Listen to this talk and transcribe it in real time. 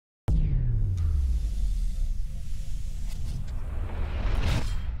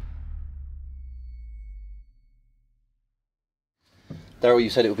Darrell,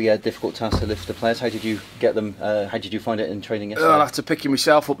 you said it would be a difficult task to lift the players. How did you get them? How did you find it in training yesterday? I'll have to pick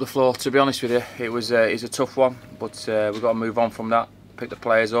myself up the floor, to be honest with you. It's a tough one, but we've got to move on from that. Pick the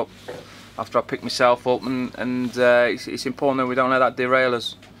players up after I pick myself up, and it's important that we don't let that derail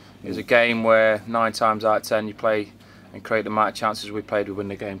us. It's a game where 9 times out of 10 you play and create the amount of chances we played, we win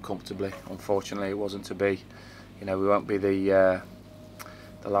the game comfortably. Unfortunately, it wasn't to be. We won't be the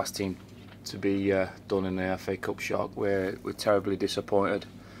last team to be done in the FA Cup shock. We're terribly disappointed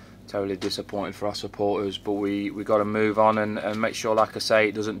for our supporters, but we got to move on and make sure, like I say,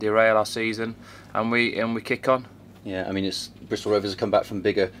 it doesn't derail our season, and we kick on. Yeah, I mean, it's Bristol Rovers have come back from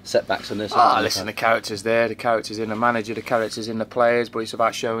bigger setbacks than this. Listen, the character's there, the character's in the manager, the character's in the players, but it's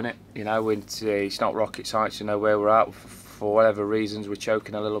about showing it. It's not rocket science to know where we're at. For whatever reasons, we're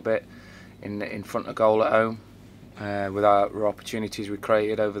choking a little bit in front of goal at home with our opportunities we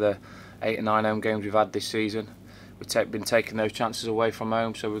created over the 8 or 9 home games we've had this season. We've been taking those chances away from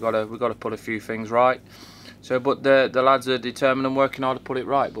home, so we've got to put a few things right. So, but the lads are determined and working hard to put it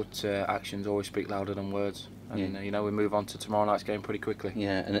right. But actions always speak louder than words. And we move on to tomorrow night's game pretty quickly.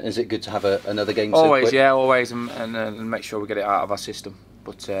 Yeah, and is it good to have another game? Always, so quick? Yeah, always, and make sure we get it out of our system.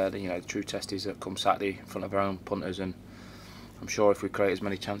 But the true test is that come Saturday in front of our own punters, and I'm sure if we create as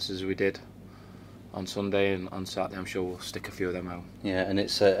many chances as we did on Sunday and on Saturday, I'm sure we'll stick a few of them out. Yeah, and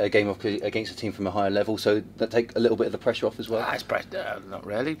it's a game against a team from a higher level, so that take a little bit of the pressure off as well. It's not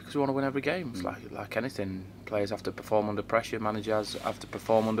really, because we want to win every game. It's like anything. Players have to perform under pressure. Managers have to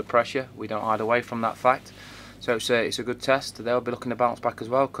perform under pressure. We don't hide away from that fact. So it's a good test. They'll be looking to bounce back as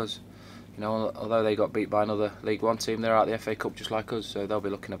well, because although they got beat by another League One team, they're out of the FA Cup just like us, so they'll be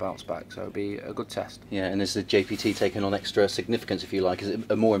looking to bounce back. So it'll be a good test. Yeah, and is the JPT taking on extra significance, if you like? Is it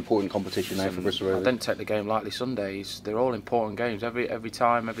a more important competition now for Bristol Rovers? I didn't take the game lightly Sunday. They're all important games. Every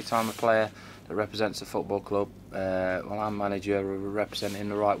time a player that represents a football club, I'm manager, represent it in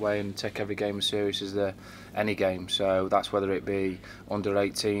the right way and take every game as serious as any game. So that's whether it be under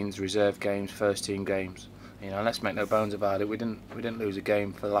 18s, reserve games, first team games. Let's make no bones about it. We didn't lose a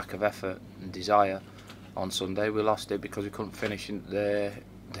game for lack of effort and desire on Sunday. We lost it because we couldn't finish the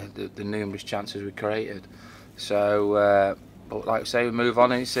numerous chances we created. So, but like I say, we move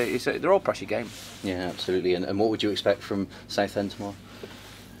on. And they're all pressure games. Yeah, absolutely. And what would you expect from Southend tomorrow?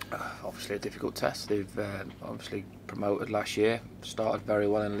 Obviously a difficult test. They've obviously promoted last year, started very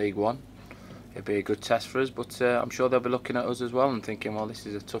well in League One. It'll be a good test for us, but I'm sure they'll be looking at us as well and thinking, well, this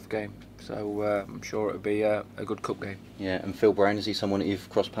is a tough game. So I'm sure it'll be a good cup game. Yeah, and Phil Brown, is he someone that you've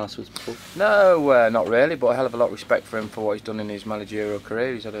crossed paths with before? No, not really, but a hell of a lot of respect for him for what he's done in his managerial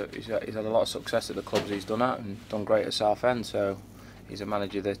career. He's had a lot of success at the clubs he's done at and done great at Southend. So he's a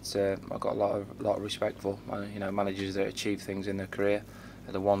manager that I've got a lot of respect for. Managers that achieve things in their career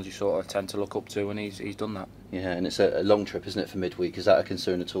are the ones you sort of tend to look up to, and he's done that. Yeah, and it's a long trip, isn't it, for midweek? Is that a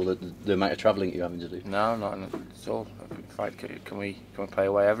concern at all, the amount of travelling you're having to do? No, not at all. In fact, can we play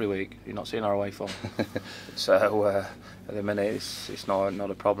away every week? You're not seeing our away form. So at the minute, it's not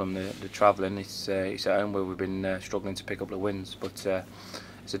a problem. The travelling, it's at home where we've been struggling to pick up the wins, but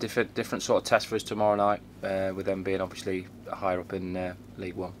it's a different sort of test for us tomorrow night, with them being obviously higher up in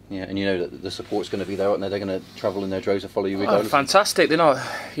League One. Yeah, and that the support's going to be there, aren't they? They're going to travel in their droves to follow you regardless. Fantastic. They're not,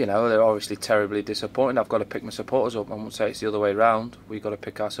 they're obviously terribly disappointed. I've got to pick my supporters up. I won't say it's the other way round. We've got to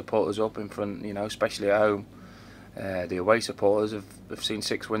pick our supporters up in front, especially at home. The away supporters have seen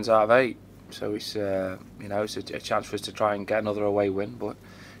 6 wins out of 8. So it's it's a chance for us to try and get another away win, but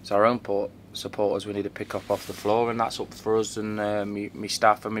it's our own supporters we need to pick up off the floor, and that's up for us and me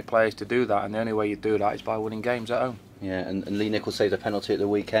staff and my players to do that, and the only way you do that is by winning games at home. Yeah, and Lee Nichols saved a penalty at the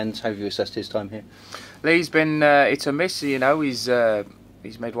weekend. How have you assessed his time here? Lee's been it's a miss, he's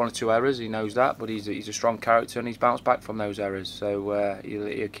made 1 or 2 errors, he knows that, but he's a strong character and he's bounced back from those errors, so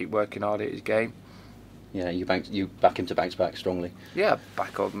he'll keep working hard at his game. Yeah, you back him to bounce back strongly. Yeah,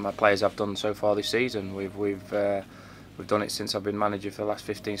 back up. My players have done so far this season. We've done it since I've been manager for the last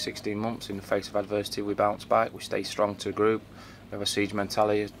 15-16 months. In the face of adversity, we bounce back. We stay strong to the group. We have a siege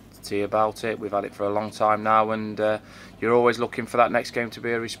mentality about it. We've had it for a long time now, and you're always looking for that next game to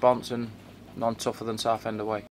be a response, and none tougher than Southend away.